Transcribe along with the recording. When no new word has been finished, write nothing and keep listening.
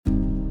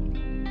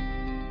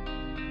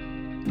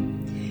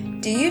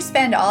Do you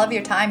spend all of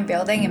your time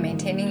building and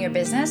maintaining your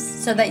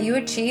business so that you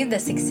achieve the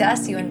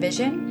success you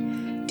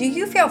envision? Do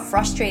you feel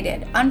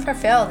frustrated,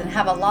 unfulfilled, and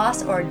have a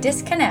loss or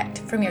disconnect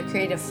from your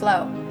creative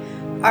flow?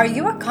 Are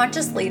you a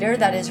conscious leader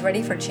that is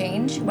ready for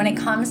change when it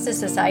comes to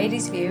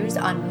society's views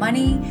on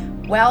money,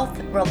 wealth,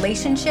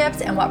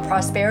 relationships, and what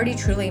prosperity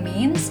truly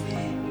means?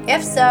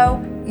 If so,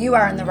 you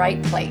are in the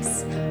right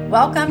place.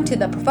 Welcome to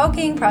the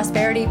Provoking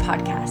Prosperity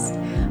Podcast.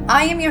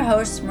 I am your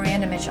host,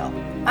 Miranda Mitchell.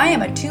 I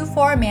am a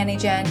 2-4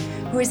 man-gen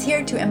who is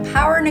here to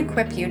empower and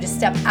equip you to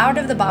step out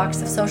of the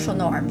box of social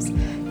norms,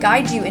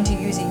 guide you into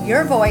using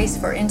your voice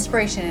for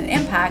inspiration and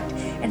impact,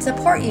 and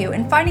support you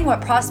in finding what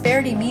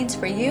prosperity means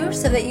for you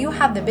so that you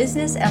have the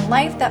business and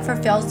life that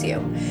fulfills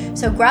you.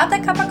 So grab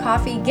that cup of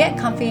coffee, get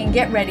comfy, and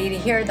get ready to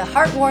hear the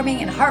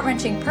heartwarming and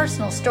heart-wrenching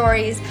personal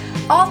stories,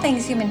 all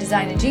things human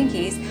design and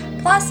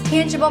jinkies, plus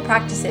tangible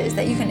practices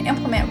that you can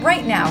implement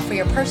right now for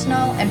your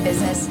personal and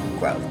business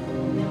growth.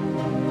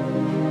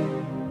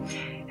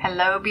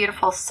 Hello,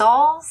 beautiful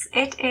souls.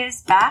 It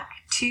is back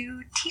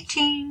to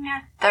Teaching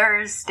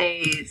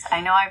Thursdays. I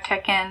know I've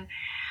taken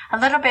a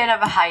little bit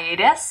of a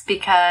hiatus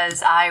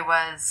because I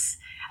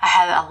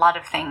had a lot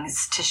of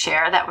things to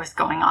share that was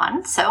going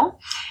on. So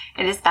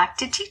it is back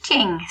to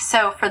teaching.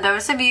 So for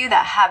those of you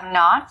that have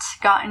not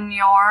gotten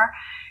your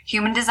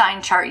human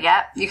design chart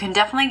yet, you can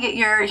definitely get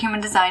your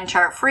human design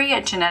chart free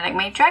at Genetic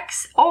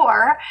Matrix,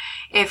 or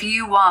if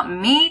you want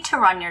me to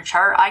run your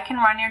chart, I can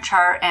run your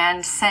chart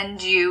and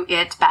send you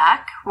it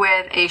back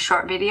with a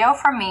short video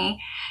from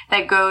me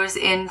that goes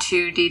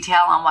into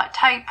detail on what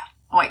type,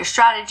 what your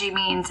strategy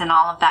means, and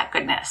all of that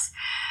goodness.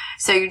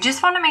 So you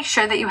just want to make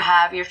sure that you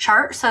have your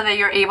chart so that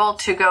you're able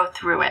to go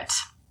through it.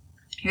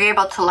 You're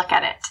able to look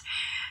at it.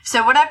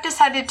 So what I've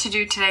decided to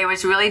do today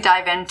was really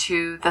dive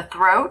into the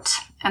throat.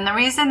 And the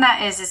reason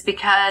that is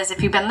because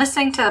if you've been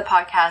listening to the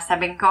podcast, I've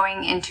been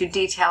going into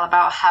detail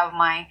about how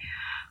my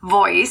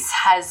voice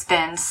has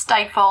been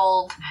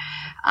stifled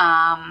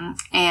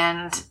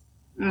and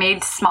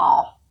made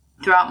small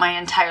throughout my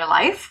entire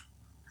life.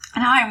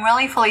 And how I'm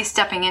really fully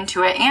stepping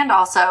into it, and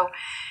also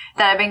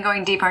that I've been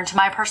going deeper into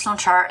my personal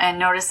chart and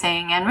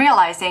noticing and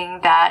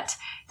realizing that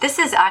this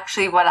is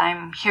actually what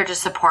I'm here to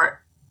support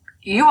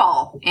you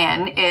all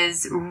in,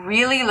 is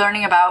really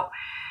learning about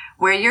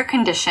where you're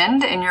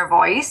conditioned in your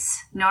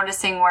voice,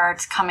 noticing where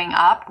it's coming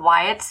up,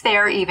 why it's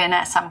there even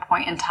at some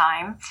point in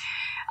time,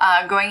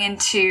 going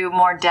into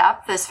more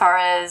depth as far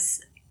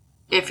as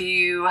if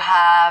you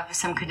have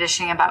some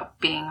conditioning about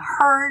being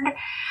heard,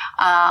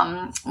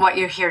 what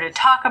you're here to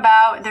talk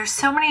about. There's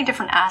so many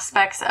different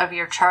aspects of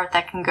your chart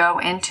that can go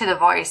into the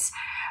voice,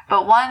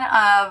 but one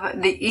of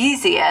the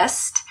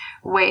easiest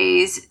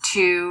ways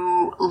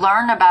to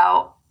learn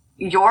about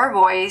your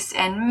voice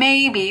and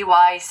maybe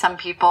why some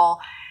people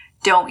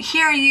don't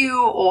hear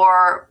you,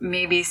 or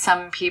maybe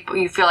some people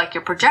you feel like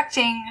you're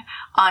projecting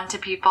onto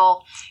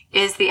people,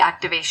 is the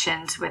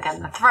activations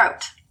within the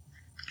throat.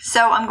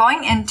 So I'm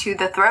going into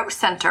the throat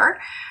center,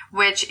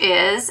 which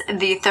is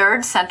the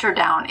third center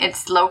down.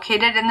 It's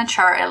located in the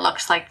chart. It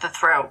looks like the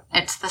throat.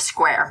 It's the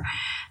square.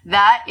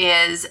 That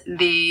is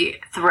the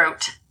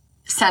throat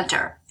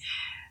center.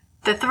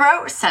 The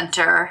throat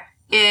center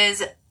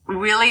is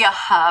really a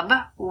hub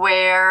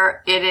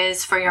where it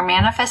is for your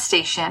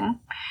manifestation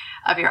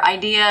of your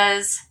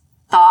ideas,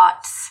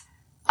 thoughts,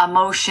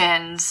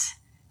 emotions,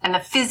 and the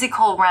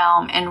physical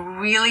realm, and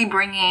really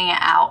bringing it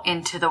out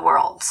into the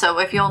world. So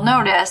if you'll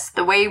notice,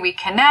 the way we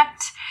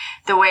connect,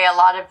 the way a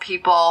lot of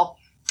people,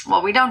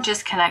 well, we don't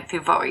just connect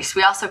through voice,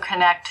 we also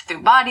connect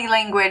through body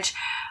language.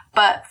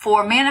 But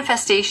for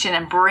manifestation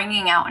and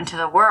bringing out into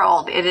the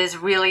world, it is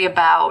really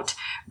about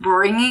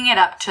bringing it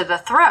up to the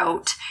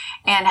throat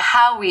and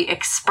how we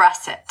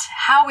express it,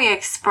 how we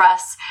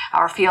express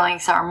our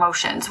feelings, our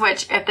emotions,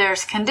 which if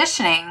there's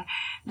conditioning,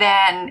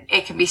 then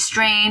it can be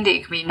strained,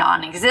 it can be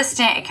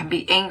non-existent, it can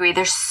be angry.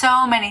 There's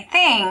so many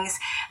things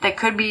that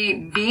could be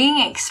being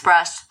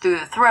expressed through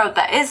the throat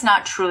that is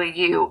not truly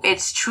you.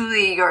 It's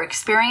truly your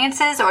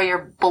experiences or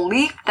your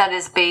belief that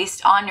is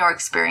based on your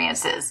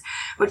experiences,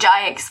 which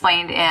I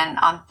explained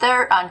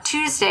on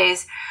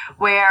Tuesdays,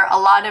 where a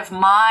lot of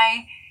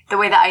the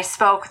way that I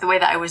spoke, the way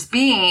that I was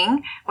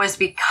being, was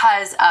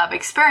because of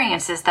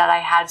experiences that I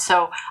had.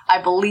 So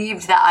I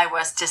believed that I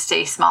was to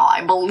stay small.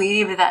 I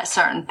believed that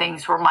certain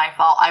things were my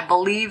fault. I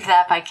believed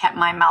that if I kept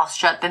my mouth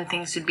shut, then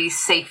things would be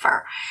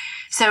safer.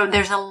 So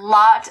there's a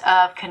lot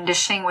of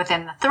conditioning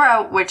within the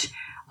throat, which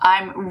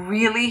I'm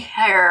really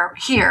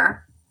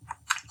here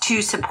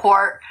to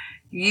support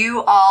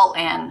you all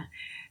in.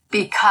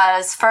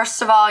 Because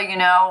first of all,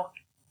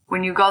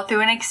 when you go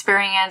through an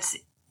experience,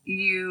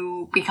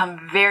 you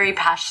become very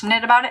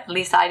passionate about it. At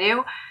least I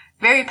do.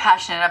 Very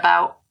passionate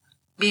about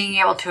being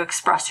able to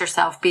express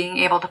yourself, being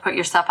able to put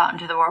yourself out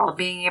into the world,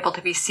 being able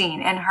to be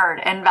seen and heard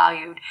and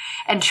valued,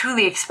 and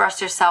truly express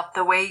yourself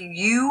the way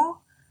you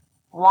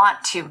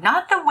want to,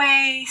 not the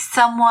way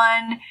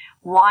someone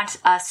wants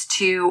us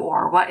to,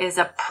 or what is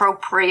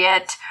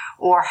appropriate,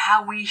 or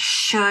how we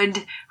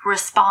should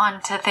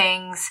respond to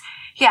things.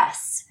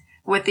 Yes,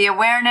 With the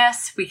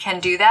awareness, we can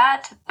do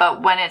that,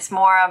 but when it's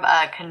more of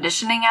a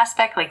conditioning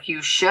aspect, like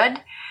you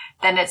should,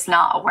 then it's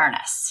not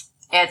awareness.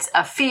 It's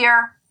a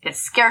fear, it's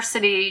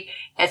scarcity,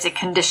 it's a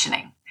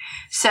conditioning.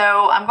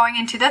 So I'm going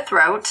into the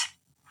throat.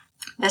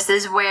 This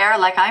is where,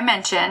 like I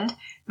mentioned,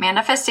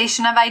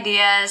 manifestation of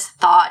ideas,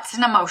 thoughts,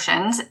 and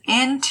emotions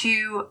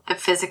into the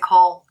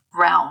physical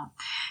realm.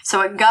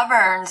 So it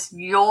governs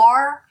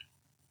your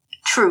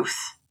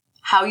truth,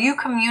 how you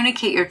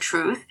communicate your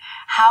truth,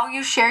 how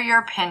you share your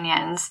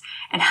opinions,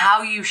 and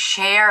how you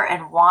share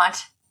and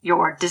want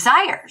your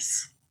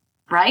desires,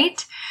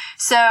 right?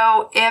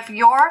 So if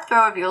you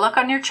look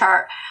on your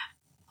chart,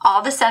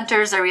 all the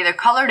centers are either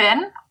colored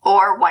in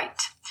or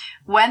white.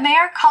 When they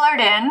are colored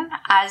in,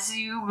 as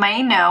you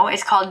may know,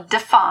 it's called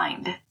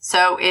defined.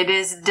 So it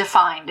is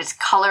defined, it's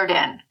colored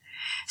in.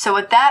 So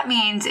what that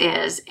means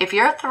is if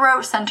your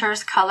throat center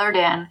is colored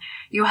in,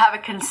 you have a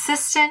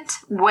consistent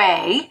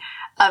way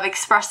of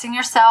expressing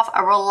yourself,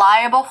 a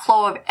reliable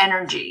flow of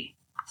energy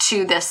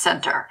to this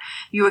center.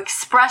 You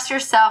express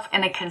yourself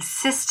in a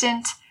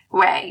consistent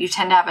way. You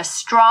tend to have a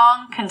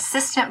strong,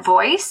 consistent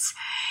voice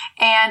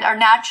and are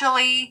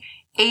naturally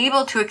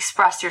able to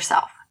express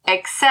yourself,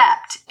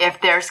 except if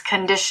there's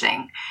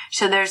conditioning.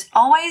 So there's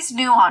always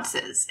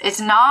nuances. It's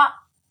not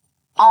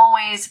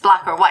always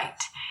black or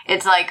white.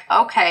 It's like,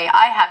 okay,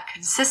 I have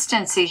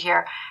consistency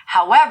here.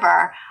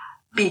 However,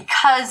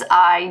 because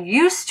I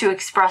used to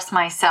express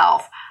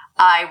myself,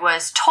 I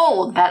was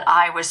told that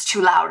I was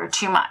too loud or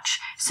too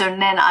much. So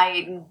then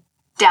I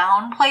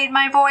downplayed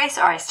my voice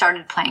or I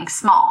started playing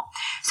small.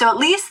 So at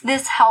least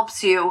this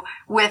helps you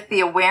with the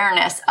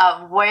awareness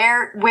of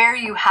where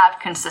you have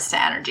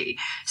consistent energy.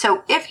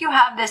 So if you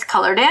have this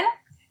colored in,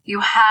 you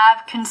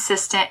have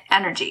consistent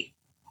energy.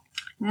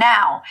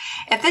 Now,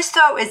 if this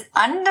throat is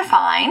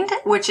undefined,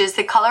 which is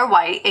the color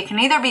white, it can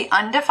either be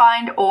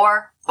undefined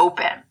or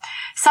open.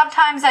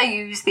 Sometimes I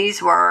use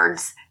these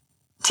words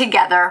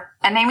together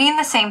and they mean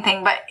the same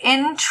thing, but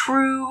in the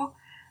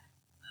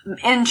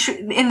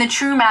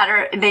true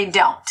matter, they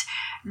don't.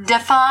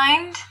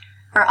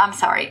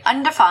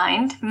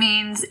 Undefined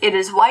means it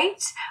is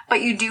white,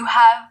 but you do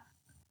have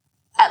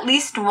at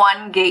least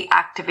one gate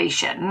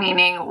activation,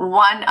 meaning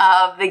one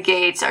of the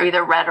gates are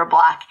either red or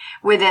black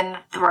within the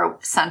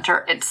throat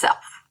center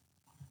itself.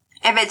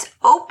 If it's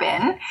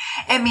open,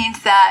 it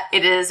means that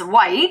it is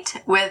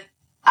white with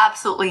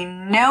absolutely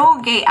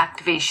no gate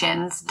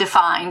activations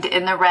defined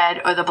in the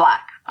red or the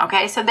black.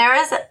 Okay, so there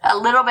is a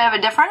little bit of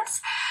a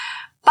difference,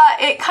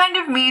 but it kind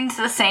of means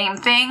the same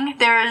thing.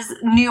 There's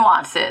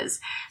nuances.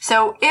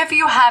 So if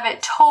you have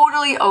it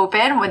totally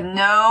open with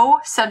no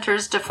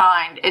centers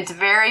defined, it's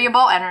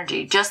variable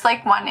energy, just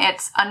like when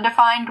it's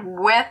undefined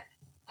with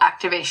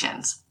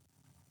activations.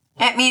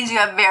 It means you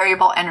have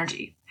variable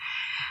energy.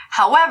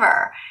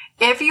 However,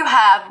 if you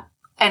have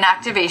an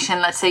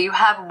activation, let's say you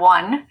have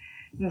one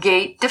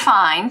gate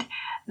defined,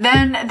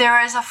 then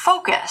there is a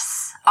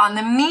focus on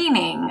the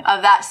meaning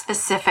of that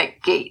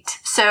specific gate.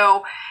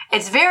 So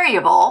it's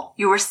variable.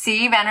 You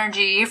receive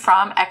energy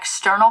from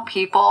external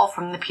people,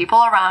 from the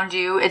people around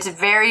you. It's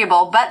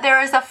variable, but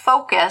there is a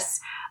focus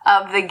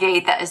of the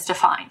gate that is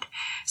defined.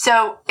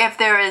 So if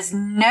there is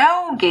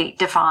no gate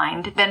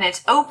defined, then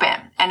it's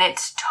open and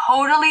it's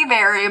totally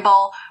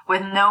variable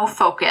with no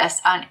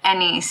focus on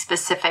any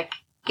specific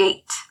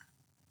gate.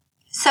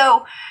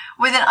 So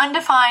with an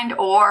undefined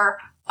or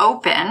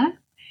open,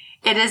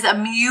 it is a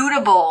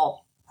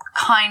mutable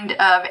kind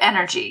of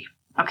energy.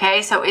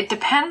 Okay, so it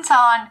depends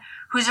on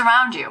who's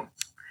around you,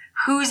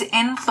 who's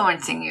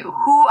influencing you,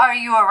 who are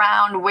you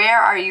around, where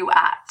are you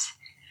at.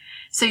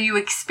 So you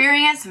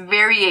experience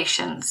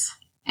variations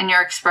in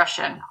your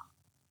expression.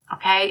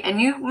 Okay, and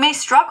you may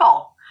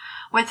struggle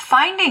with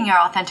finding your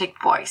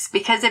authentic voice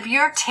because if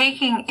you're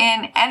taking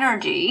in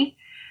energy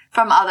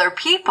from other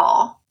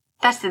people,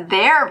 that's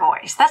their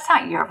voice. That's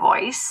not your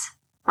voice.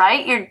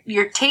 Right?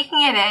 You're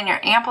taking it in,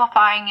 you're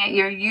amplifying it,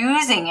 you're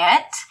using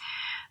it,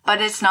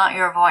 but it's not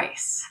your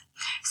voice.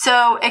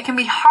 So it can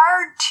be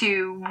hard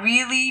to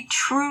really,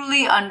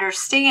 truly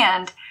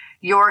understand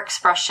your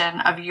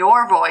expression of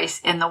your voice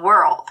in the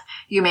world.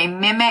 You may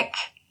mimic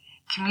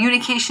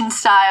communication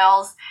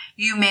styles.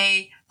 You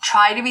may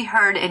try to be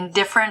heard in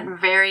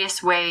different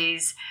various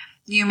ways.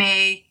 You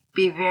may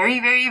be very,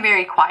 very,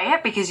 very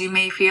quiet because you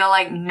may feel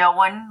like no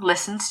one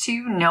listens to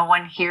you, no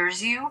one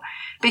hears you,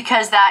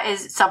 because that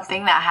is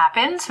something that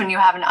happens when you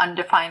have an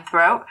undefined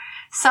throat.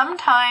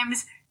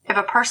 Sometimes if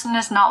a person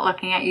is not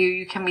looking at you,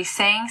 you can be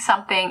saying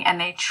something and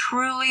they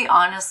truly,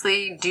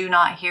 honestly do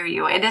not hear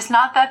you. It is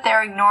not that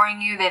they're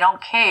ignoring you, they don't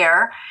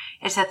care.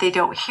 It's that they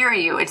don't hear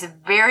you. It's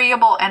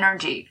variable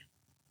energy.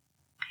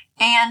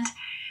 And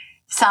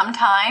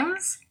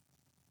sometimes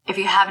if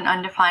you have an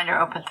undefined or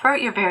open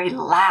throat, you're very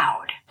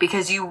loud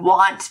because you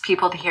want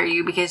people to hear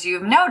you, because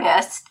you've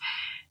noticed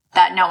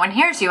that no one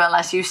hears you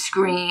unless you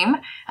scream,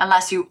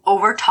 unless you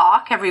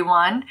overtalk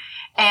everyone,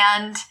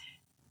 and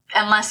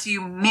unless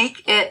you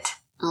make it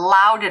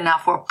loud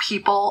enough where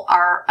people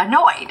are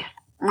annoyed,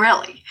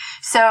 really.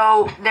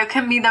 So there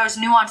can be those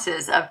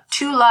nuances of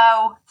too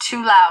low,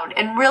 too loud.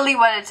 And really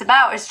what it's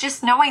about is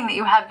just knowing that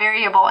you have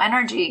variable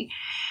energy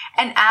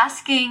and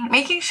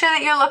making sure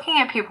that you're looking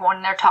at people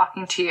when they're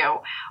talking to you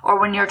or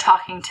when you're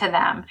talking to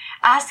them.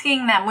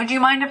 Asking them, would you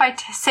mind if I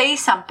say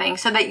something,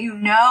 so that you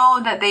know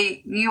that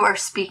you are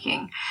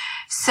speaking.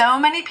 So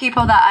many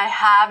people that I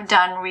have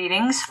done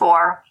readings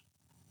for,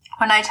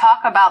 when I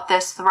talk about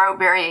this throat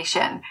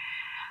variation,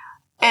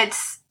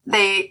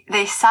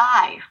 they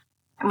sigh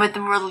with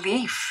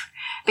relief,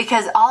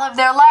 because all of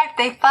their life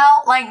they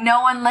felt like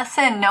no one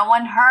listened, no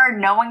one heard,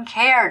 no one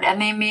cared,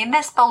 and they made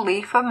this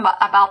belief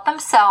about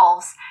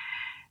themselves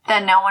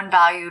that no one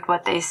valued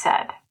what they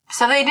said.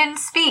 So they didn't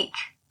speak.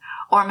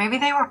 Or maybe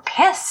they were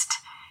pissed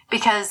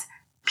because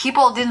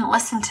people didn't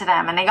listen to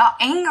them, and they got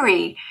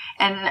angry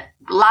and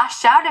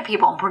lashed out at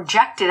people and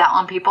projected out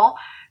on people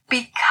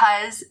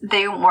because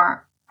they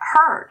weren't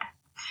heard.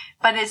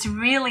 But it's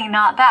really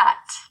not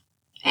that.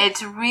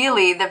 It's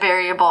really the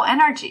variable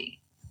energy.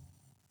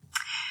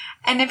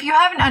 And if you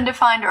have an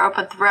undefined or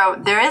open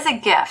throat, there is a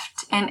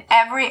gift in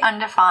every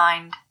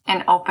undefined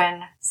and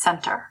open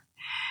center.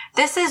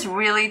 This is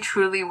really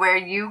truly where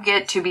you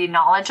get to be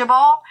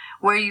knowledgeable,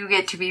 where you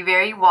get to be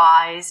very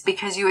wise,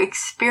 because you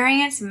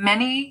experience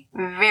many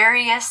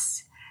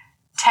various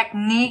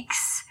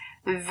techniques,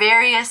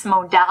 various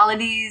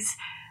modalities,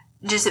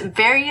 just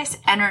various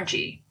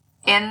energy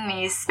in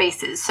these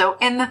spaces. So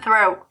in the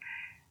throat,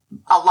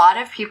 a lot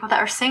of people that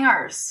are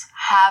singers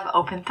have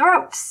open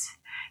throats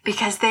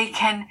because they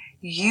can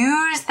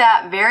use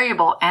that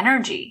variable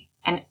energy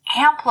and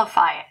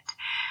amplify it.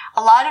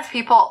 A lot of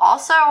people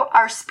also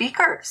are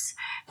speakers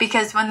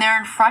because when they're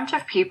in front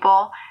of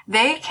people,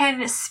 they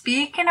can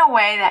speak in a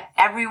way that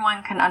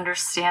everyone can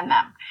understand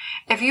them.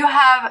 If you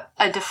have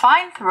a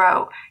defined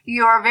throat,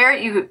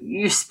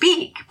 you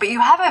speak, but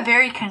you have a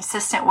very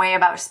consistent way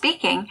about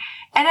speaking,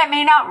 and it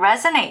may not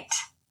resonate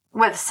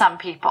with some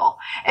people.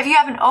 If you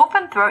have an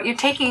open throat, you're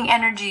taking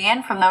energy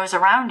in from those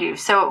around you,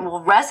 so it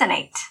will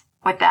resonate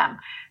with them.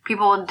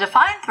 People with a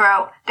defined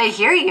throat, they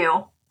hear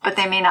you, but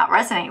they may not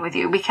resonate with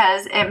you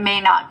because it may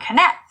not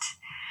connect.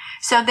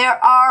 So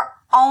there are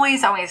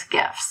always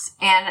gifts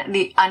in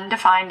the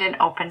undefined and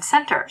open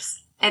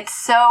centers. It's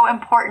so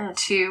important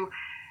to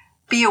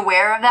be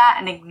aware of that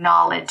and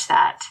acknowledge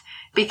that,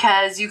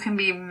 because you can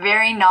be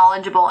very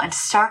knowledgeable and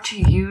start to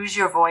use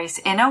your voice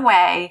in a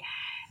way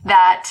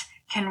that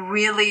can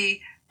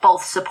really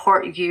both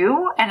support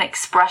you and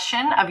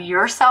expression of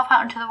yourself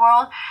out into the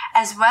world,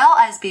 as well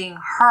as being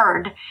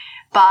heard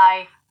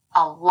by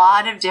a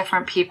lot of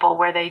different people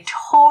where they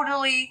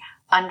totally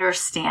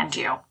understand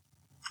you.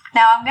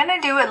 Now I'm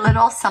going to do a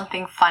little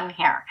something fun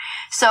here.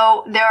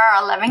 So there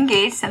are 11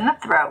 gates in the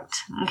throat,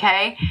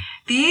 okay?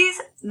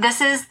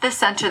 This is the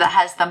center that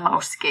has the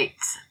most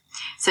gates.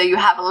 So you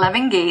have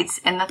 11 gates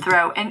in the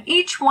throat, and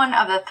each one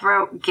of the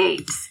throat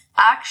gates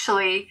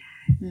actually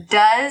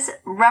does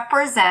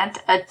represent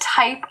a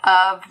type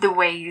of the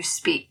way you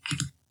speak.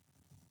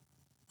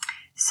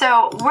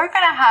 So we're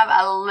going to have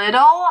a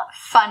little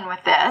fun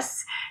with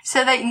this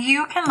so that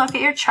you can look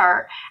at your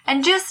chart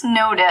and just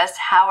notice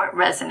how it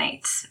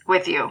resonates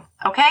with you.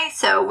 Okay,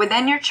 so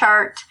within your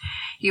chart,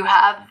 you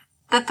have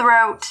the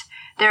throat.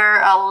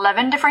 There are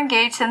 11 different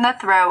gates in the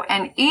throat,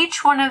 and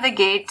each one of the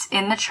gates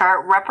in the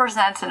chart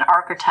represents an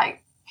archetype.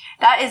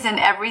 That is in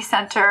every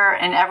center,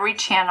 in every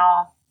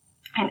channel,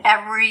 in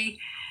every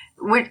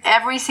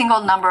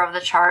single number of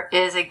the chart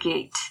is a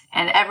gate,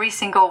 and every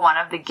single one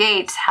of the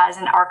gates has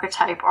an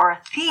archetype or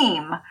a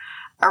theme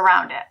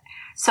around it.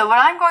 So what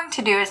I'm going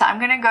to do is I'm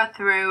going to go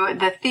through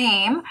the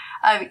theme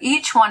of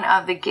each one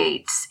of the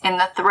gates in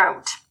the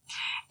throat.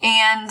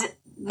 And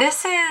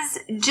this is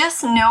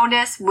just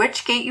notice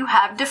which gate you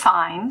have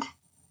defined.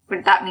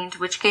 That means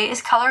which gate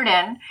is colored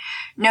in.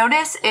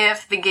 Notice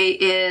if the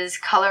gate is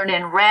colored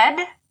in red,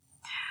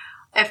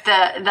 if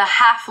the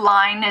half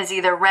line is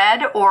either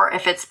red or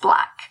if it's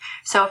black.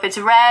 So if it's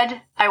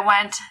red, I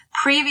went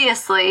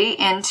previously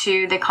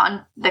into the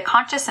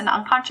conscious and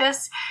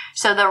unconscious.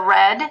 So the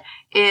red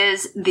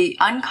is the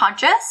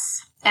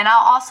unconscious. And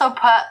I'll also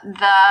put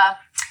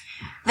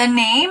the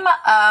name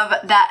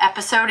of that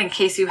episode in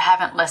case you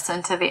haven't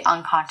listened to the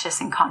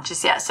unconscious and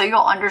conscious yet. So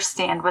you'll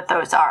understand what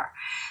those are.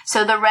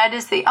 So the red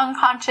is the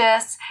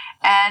unconscious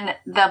and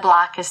the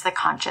black is the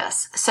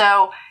conscious.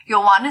 So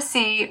you'll want to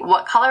see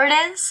what color it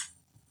is.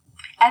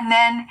 And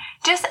then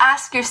just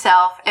ask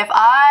yourself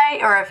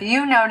if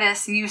you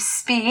notice you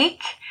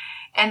speak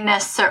in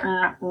this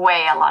certain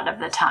way a lot of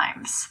the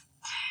times.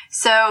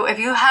 So if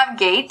you have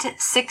gate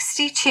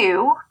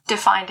 62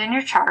 defined in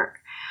your chart,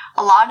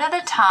 a lot of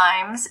the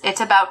times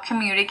it's about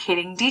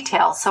communicating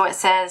details. So it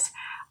says,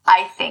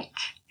 I think.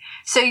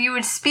 So you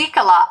would speak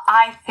a lot,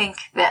 I think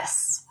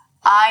this,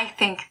 I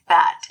think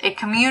that. It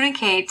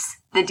communicates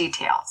the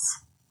details.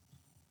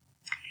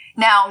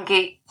 Now,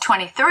 gate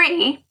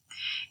 23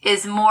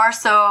 is more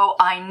so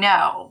I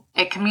know.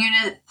 It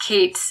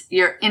communicates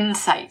your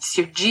insights,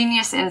 your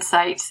genius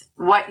insights,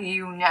 what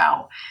you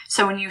know.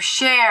 So when you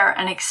share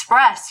and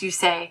express, you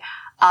say,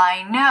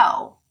 I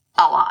know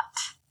a lot.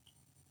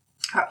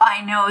 Or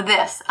I know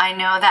this, I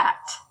know that.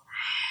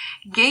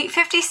 Gate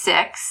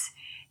 56,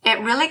 it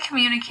really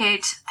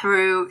communicates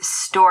through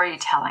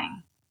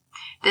storytelling.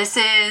 This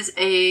is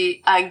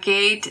a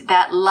gate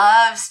that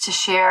loves to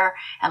share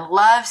and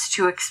loves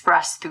to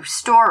express through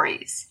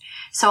stories.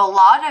 So a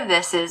lot of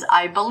this is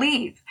I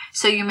believe.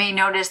 So you may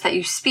notice that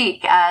you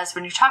speak as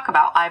when you talk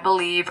about I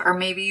believe, or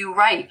maybe you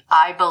write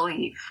I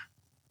believe.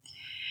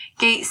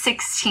 Gate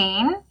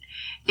 16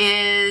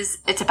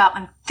 it's about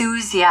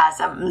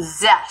enthusiasm,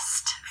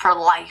 zest for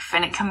life,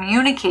 and it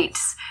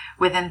communicates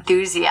with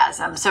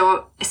enthusiasm.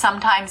 So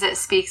sometimes it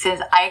speaks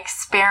as I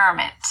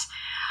experiment.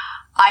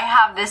 I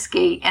have this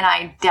gate, and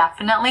I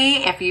definitely,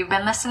 if you've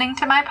been listening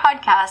to my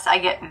podcast, I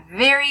get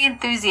very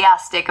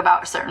enthusiastic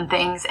about certain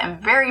things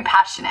and very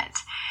passionate.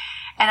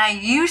 And I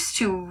used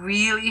to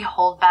really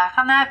hold back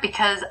on that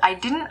because I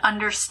didn't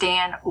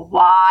understand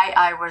why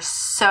I was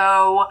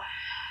so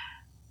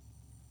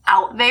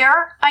out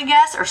there, I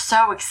guess, or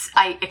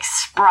I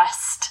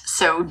expressed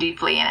so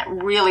deeply, and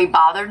it really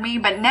bothered me.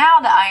 But now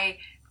that I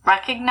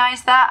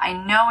recognize that, I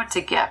know it's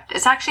a gift.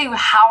 It's actually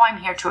how I'm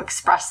here to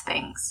express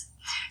things.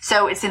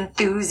 So it's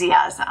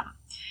enthusiasm.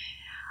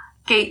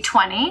 Gate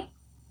 20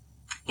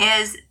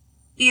 is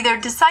either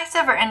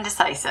decisive or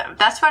indecisive.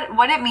 That's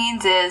what it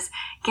means is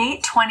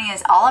gate 20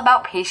 is all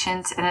about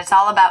patience, and it's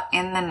all about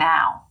in the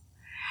now.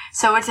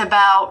 So it's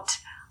about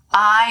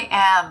I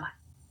am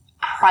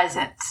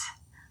present.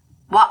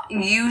 What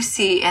you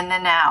see in the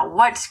now,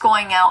 what's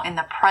going out in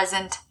the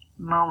present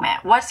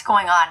moment, what's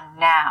going on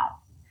now.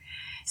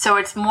 So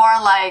it's more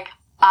like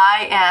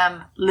I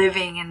am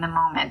living in the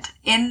moment,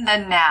 in the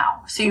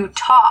now. So you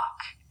talk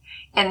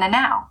in the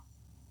now.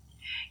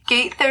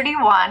 Gate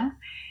 31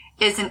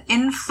 is an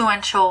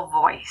influential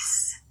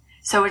voice.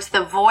 So it's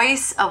the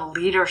voice of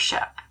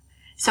leadership.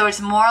 So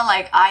it's more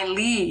like I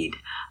lead.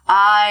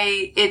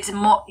 It's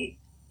more,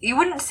 you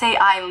wouldn't say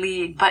I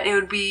lead, but it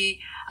would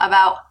be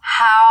about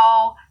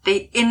how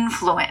they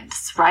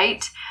influence,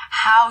 right?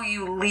 How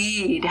you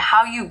lead,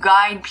 how you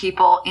guide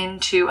people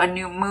into a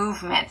new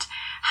movement,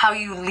 how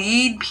you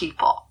lead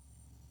people.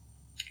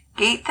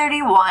 Gate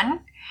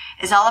 31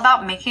 is all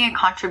about making a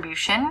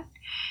contribution,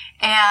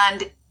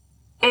 and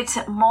it's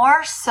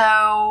more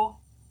so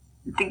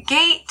the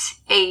gate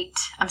 8,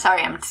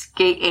 it's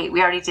gate 8.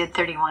 We already did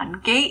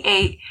 31. Gate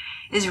 8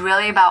 is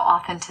really about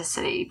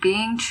authenticity,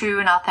 being true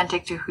and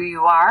authentic to who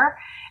you are,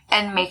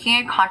 and making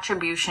a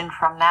contribution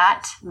from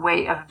that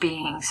way of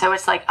being. So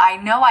it's like, I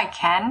know I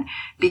can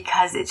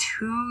because it's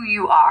who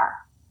you are.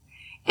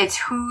 It's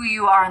who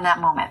you are in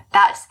that moment.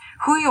 That's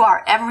who you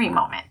are every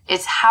moment.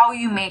 It's how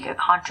you make a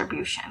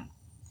contribution.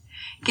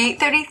 Gate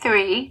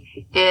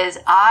 33 is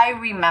I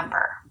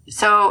remember.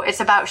 So it's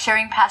about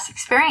sharing past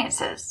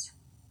experiences.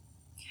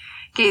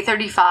 Gate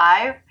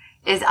 35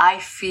 is I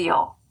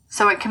feel.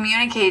 So it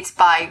communicates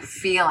by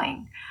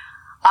feeling.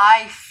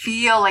 I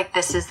feel like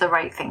this is the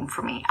right thing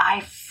for me. I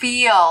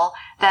feel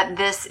that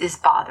this is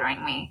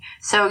bothering me.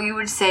 So you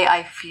would say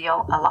I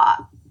feel a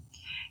lot.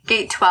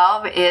 Gate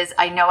 12 is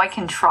I know I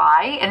can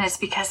try, and it's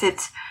because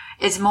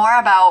it's more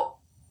about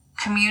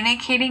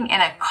communicating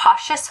in a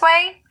cautious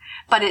way,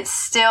 but it's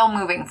still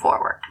moving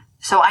forward.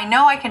 So I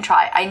know I can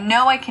try. I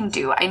know I can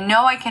do. I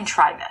know I can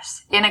try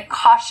this in a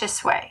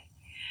cautious way.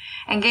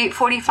 And gate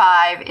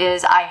 45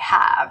 is I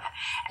have.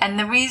 And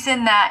the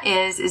reason that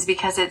is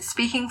because it's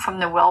speaking from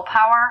the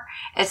willpower.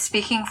 It's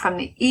speaking from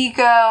the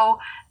ego,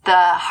 the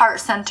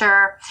heart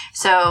center.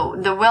 So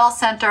the will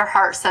center,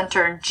 heart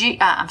center,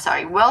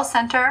 and will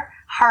center,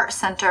 heart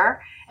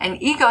center,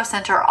 and ego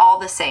center are all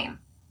the same.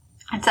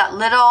 It's that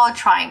little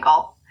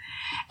triangle.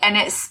 And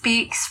it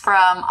speaks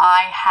from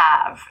I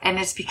have. And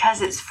it's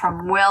because it's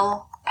from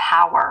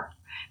willpower.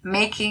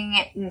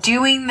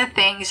 Doing the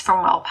things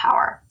from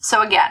willpower.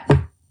 So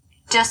again,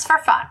 just for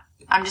fun,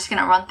 I'm just going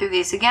to run through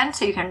these again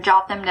so you can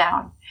jot them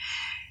down.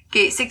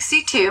 Gate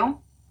 62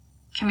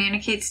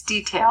 communicates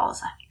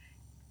details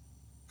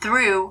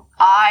through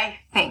I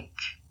think.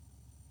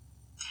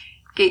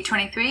 Gate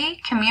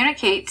 23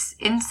 communicates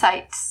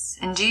insights,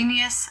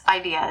 ingenious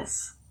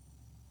ideas,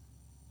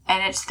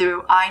 and it's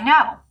through I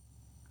know.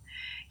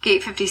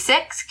 Gate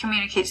 56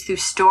 communicates through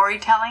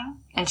storytelling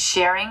and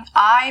sharing.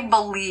 I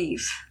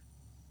believe.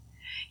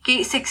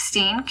 Gate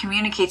 16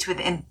 communicates with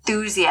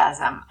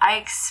enthusiasm. I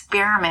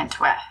experiment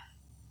with.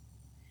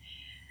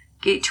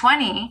 Gate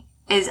 20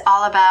 is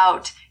all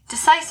about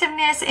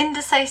decisiveness,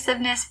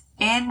 indecisiveness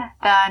in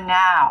the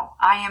now.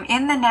 I am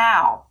in the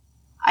now.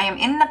 I am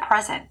in the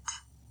present.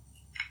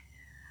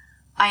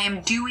 I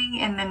am doing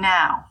in the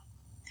now.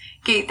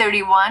 Gate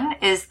 31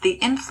 is the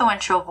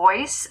influential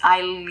voice.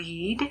 I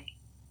lead.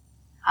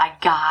 I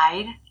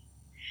guide.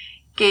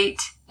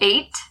 Gate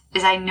 8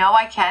 is I know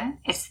I can.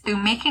 It's through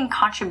making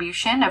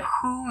contribution of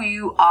who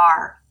you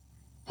are.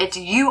 It's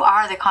you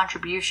are the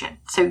contribution.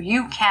 So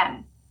you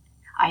can.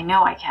 I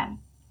know I can.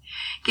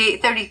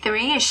 Gate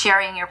 33 is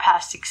sharing your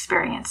past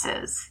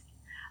experiences.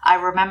 I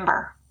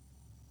remember.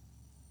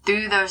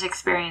 Through those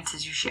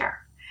experiences you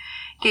share.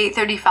 Gate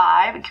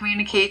 35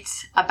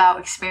 communicates about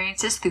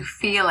experiences through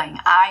feeling.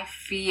 I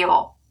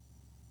feel.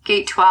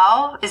 Gate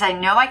 12 is I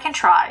know I can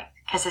try.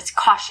 because it's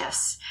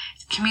cautious.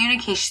 It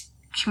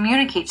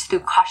communicates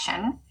through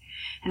caution.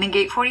 And then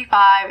gate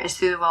 45 is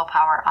through the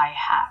willpower I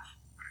have.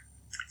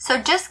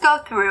 So just go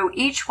through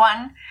each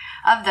one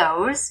of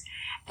those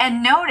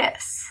and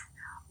notice,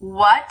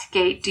 what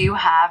gate do you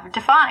have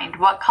defined?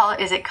 What color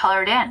is it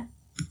colored in?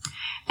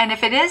 And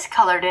if it is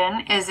colored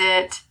in, is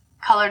it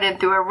colored in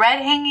through a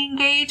red hanging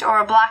gate or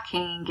a black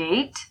hanging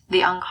gate?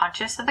 The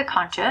unconscious or the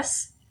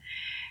conscious?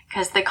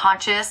 Because the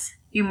conscious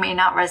you may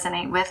not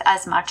resonate with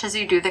as much as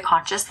you do the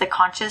conscious. The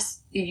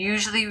conscious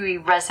usually we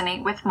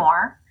resonate with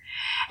more.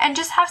 And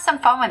just have some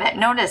fun with it.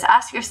 Notice,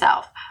 ask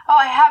yourself, oh,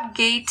 I have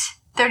gate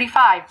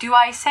 35. Do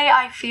I say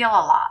I feel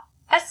a lot?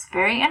 That's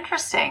very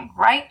interesting,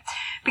 right?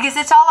 Because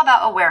it's all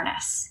about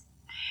awareness.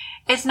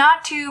 It's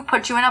not to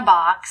put you in a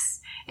box.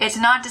 It's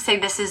not to say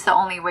this is the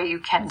only way you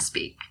can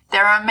speak.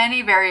 There are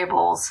many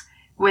variables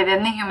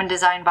within the human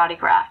design body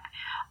graph.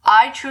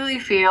 I truly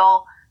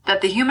feel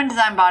that the human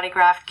design body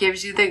graph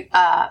gives you the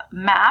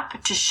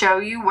map to show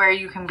you where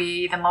you can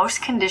be the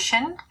most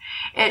conditioned.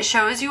 It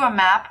shows you a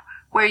map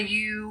where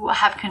you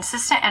have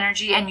consistent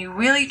energy and you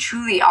really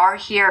truly are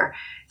here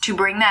to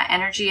bring that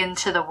energy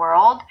into the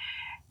world.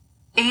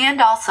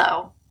 And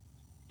also,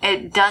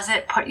 it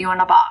doesn't put you in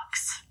a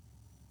box.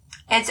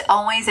 It's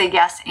always a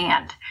yes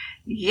and.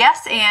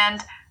 Yes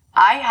and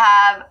I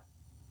have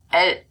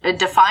a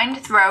defined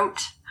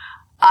throat.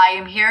 I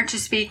am here to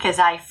speak as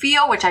I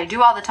feel, which I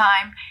do all the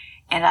time.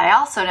 And I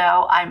also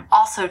know I'm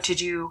also to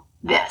do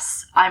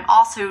this. I'm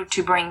also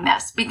to bring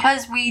this,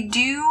 because we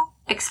do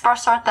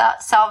express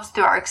ourselves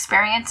through our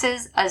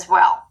experiences as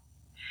well.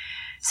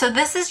 So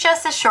this is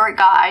just a short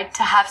guide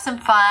to have some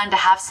fun, to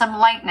have some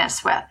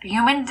lightness with.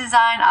 Human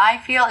design, I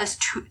feel, is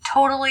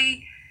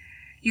totally,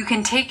 you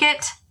can take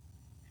it,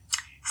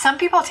 some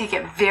people take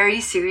it very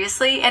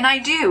seriously, and I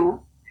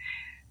do,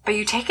 but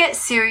you take it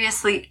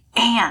seriously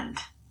and,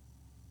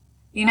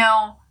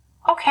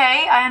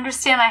 okay, I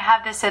understand I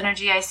have this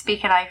energy, I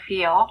speak and I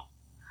feel.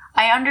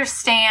 I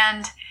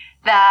understand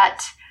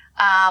that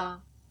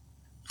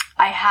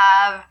I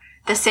have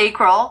the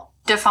sacral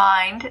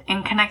defined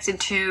and connected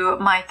to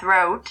my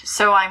throat,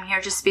 so I'm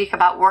here to speak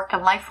about work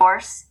and life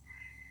force.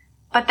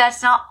 But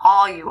that's not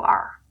all you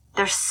are.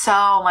 There's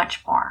so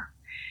much more.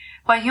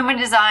 What Human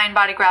Design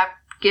Body Graph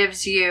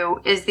gives you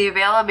is the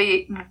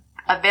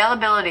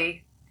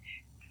availability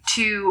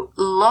to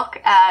look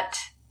at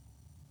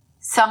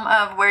some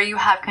of where you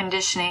have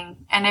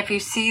conditioning. And if you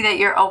see that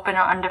you're open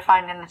or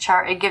undefined in the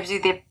chart, it gives you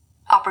the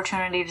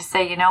opportunity to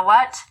say, you know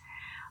what?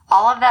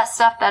 All of that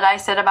stuff that I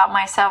said about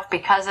myself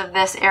because of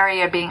this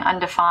area being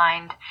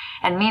undefined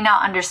and me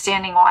not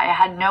understanding why I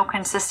had no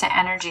consistent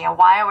energy and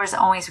why I was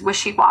always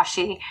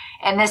wishy-washy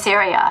in this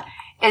area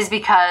is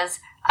because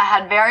I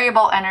had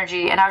variable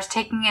energy and I was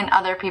taking in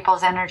other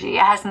people's energy.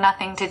 It has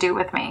nothing to do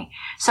with me.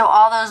 So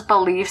all those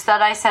beliefs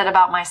that I said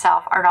about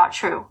myself are not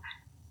true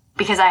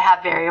because I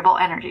have variable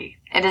energy.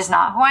 It is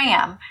not who I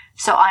am,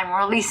 so I'm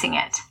releasing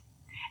it.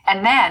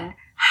 And then,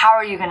 how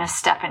are you going to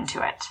step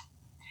into it?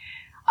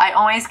 I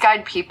always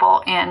guide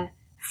people in,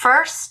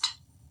 first,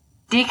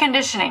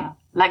 deconditioning.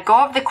 Let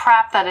go of the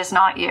crap that is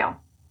not you.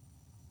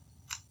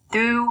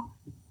 Through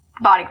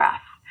body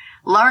graph.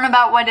 Learn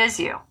about what is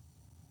you.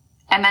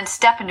 And then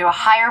step into a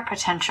higher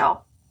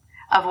potential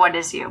of what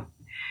is you.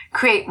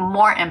 Create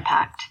more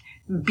impact.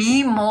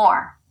 Be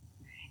more.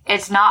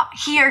 It's not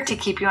here to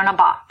keep you in a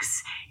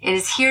box. It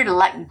is here to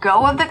let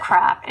go of the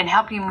crap and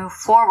help you move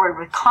forward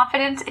with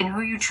confidence in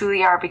who you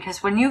truly are.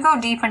 Because when you go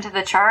deep into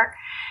the chart,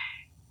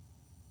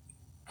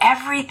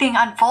 everything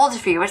unfolds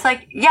for you. It's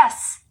like,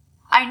 yes,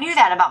 I knew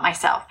that about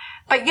myself,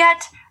 but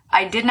yet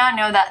I did not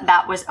know that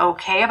that was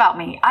okay about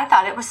me. I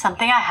thought it was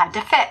something I had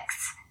to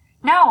fix.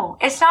 No,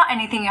 it's not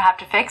anything you have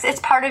to fix. It's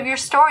part of your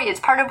story. It's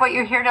part of what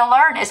you're here to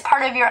learn. It's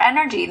part of your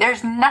energy.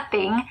 There's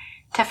nothing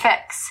to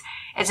fix.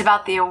 It's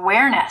about the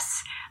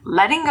awareness,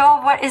 letting go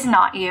of what is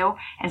not you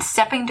and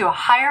stepping to a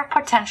higher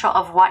potential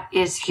of what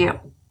is you.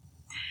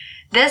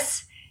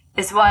 This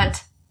is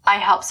what I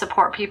help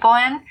support people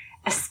in,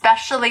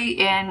 especially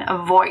in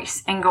a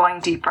voice and going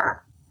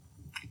deeper.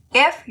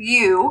 If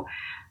you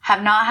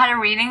have not had a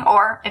reading,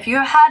 or if you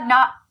have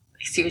not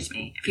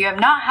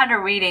had a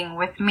reading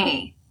with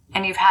me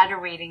and you've had a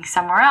reading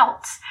somewhere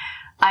else,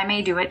 I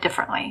may do it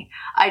differently.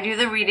 I do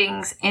the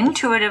readings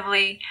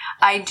intuitively.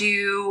 I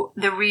do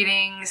the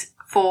readings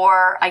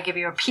I give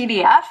you a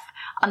PDF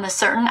on the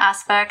certain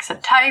aspects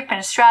of type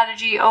and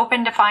strategy,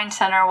 open, defined,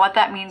 center, what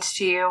that means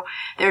to you.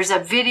 There's a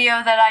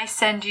video that I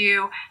send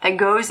you that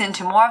goes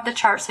into more of the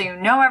chart so you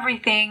know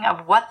everything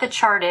of what the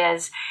chart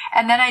is.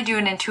 And then I do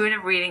an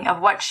intuitive reading of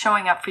what's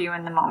showing up for you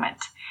in the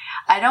moment.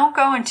 I don't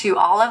go into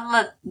all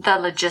of the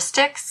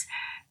logistics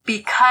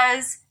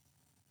because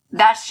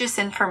that's just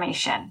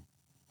information.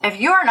 If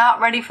you are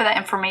not ready for that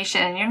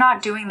information and you're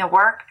not doing the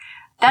work,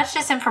 that's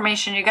just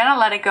information. You're going to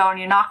let it go and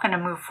you're not going to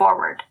move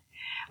forward.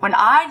 When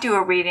I do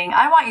a reading,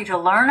 I want you to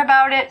learn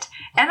about it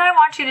and I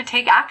want you to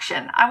take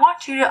action. I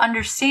want you to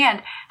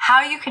understand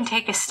how you can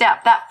take a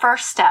step, that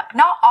first step,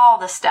 not all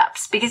the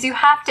steps, because you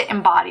have to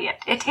embody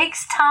it. It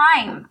takes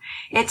time.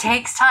 It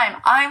takes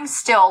time. I'm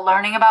still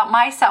learning about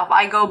myself.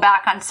 I go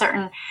back on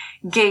certain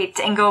gates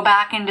and go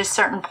back into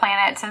certain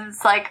planets, and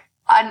it's like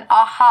an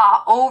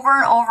aha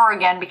over and over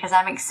again because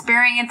I'm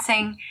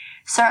experiencing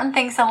certain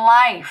things in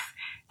life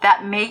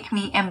that make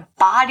me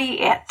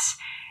embody it.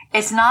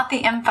 It's not the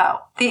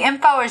info. The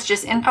info is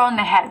just info in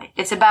the head.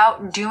 It's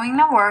about doing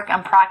the work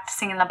and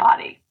practicing in the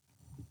body.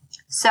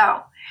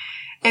 So,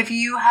 if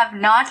you have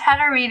not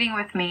had a reading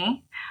with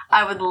me,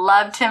 I would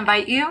love to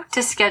invite you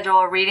to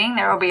schedule a reading.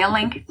 There will be a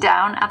link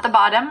down at the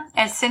bottom.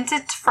 And since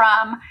it's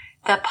from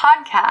the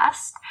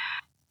podcast,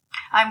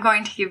 I'm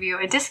going to give you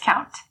a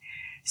discount.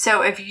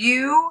 So if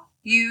you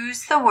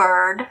use the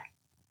word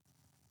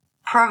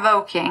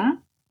provoking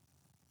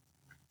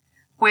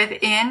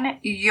within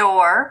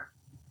your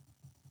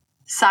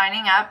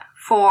signing up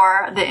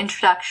for the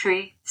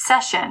introductory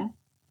session,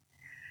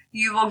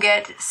 you will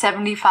get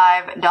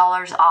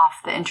 $75 off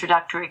the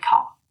introductory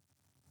call.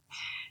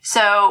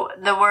 So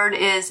the word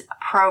is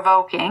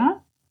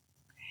provoking.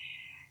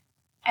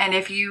 And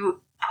if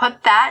you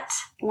put that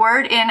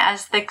word in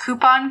as the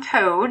coupon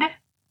code,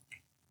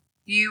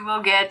 you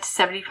will get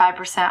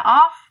 75%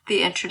 off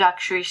the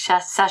introductory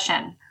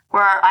session,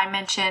 where I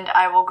mentioned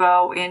I will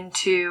go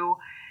into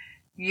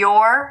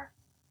your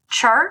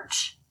chart,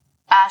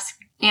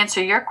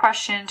 answer your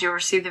questions, you'll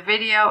receive the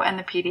video and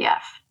the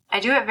PDF. I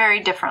do it very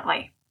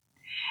differently.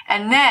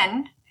 And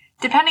then,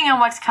 depending on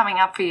what's coming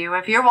up for you,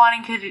 if you're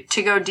wanting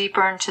to go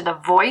deeper into the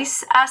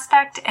voice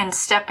aspect and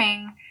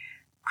stepping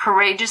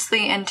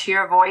courageously into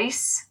your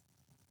voice,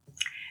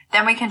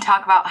 then we can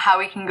talk about how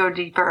we can go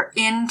deeper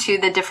into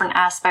the different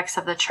aspects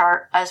of the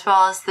chart, as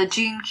well as the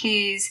gene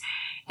keys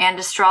and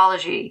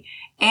astrology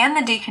and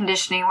the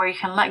deconditioning, where you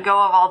can let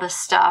go of all this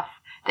stuff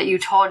that you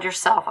told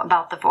yourself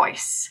about the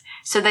voice,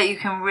 so that you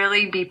can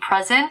really be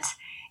present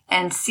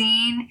and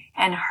seen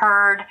and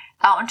heard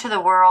out into the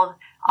world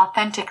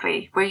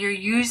authentically, where you're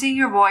using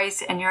your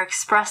voice and you're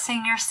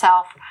expressing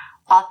yourself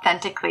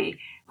authentically,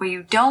 where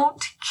you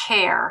don't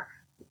care.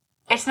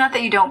 It's not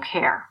that you don't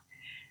care,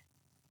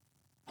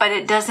 but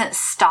it doesn't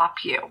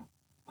stop you,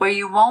 where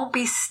you won't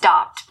be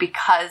stopped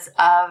because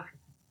of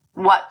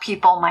what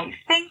people might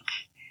think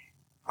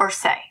or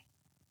say.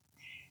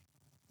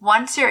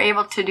 Once you're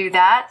able to do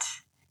that,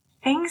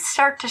 things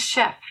start to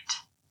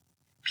shift.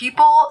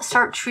 People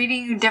start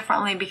treating you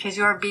differently because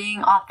you are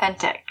being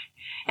authentic.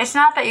 It's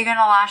not that you're going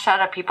to lash out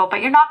at people,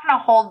 but you're not going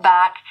to hold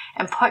back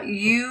and put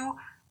you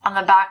on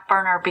the back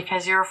burner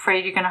because you're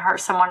afraid you're going to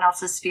hurt someone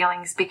else's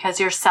feelings because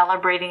you're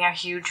celebrating a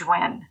huge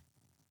win.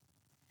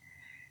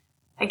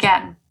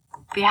 Again,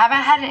 if you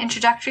haven't had an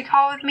introductory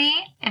call with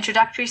me,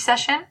 introductory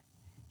session,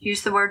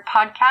 use the word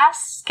podcast,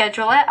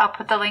 schedule it. I'll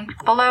put the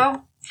link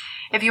below.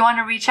 If you want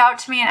to reach out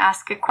to me and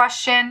ask a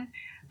question,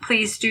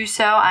 please do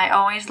so. I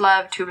always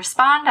love to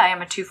respond. I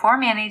am a 2-4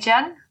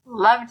 Manny-Gen.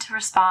 Love to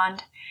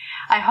respond.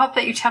 I hope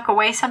that you took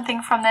away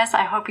something from this.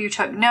 I hope you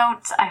took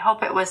notes. I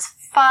hope it was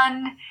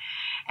fun.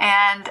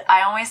 And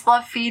I always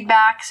love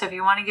feedback. So if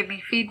you want to give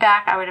me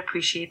feedback, I would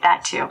appreciate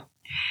that too.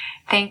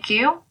 Thank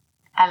you.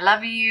 I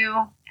love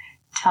you.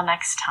 Till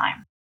next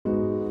time.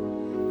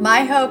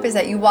 My hope is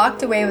that you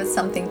walked away with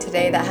something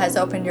today that has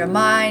opened your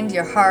mind,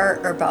 your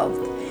heart, or both.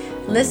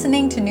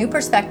 Listening to new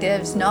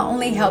perspectives not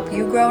only help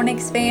you grow and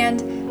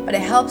expand, but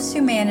it helps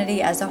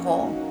humanity as a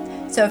whole.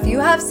 So if you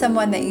have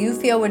someone that you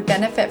feel would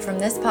benefit from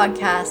this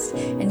podcast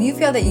and you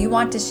feel that you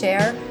want to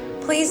share,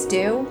 please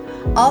do.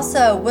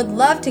 Also, would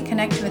love to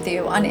connect with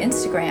you on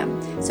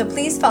Instagram. So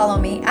please follow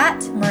me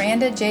at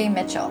Miranda J.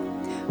 Mitchell.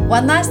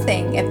 One last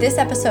thing, if this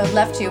episode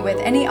left you with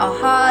any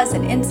ahas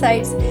and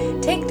insights,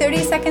 take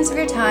 30 seconds of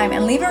your time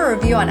and leave a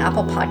review on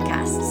Apple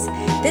Podcasts.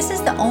 This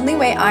is the only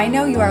way I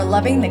know you are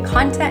loving the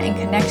content and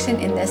connection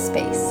in this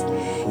space.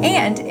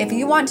 And if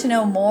you want to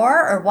know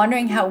more or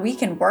wondering how we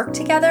can work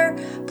together,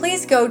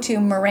 please go to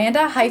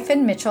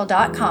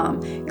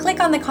miranda-mitchell.com, click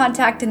on the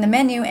contact in the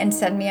menu and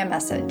send me a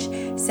message.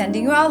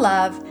 Sending you all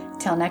love.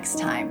 Till next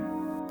time.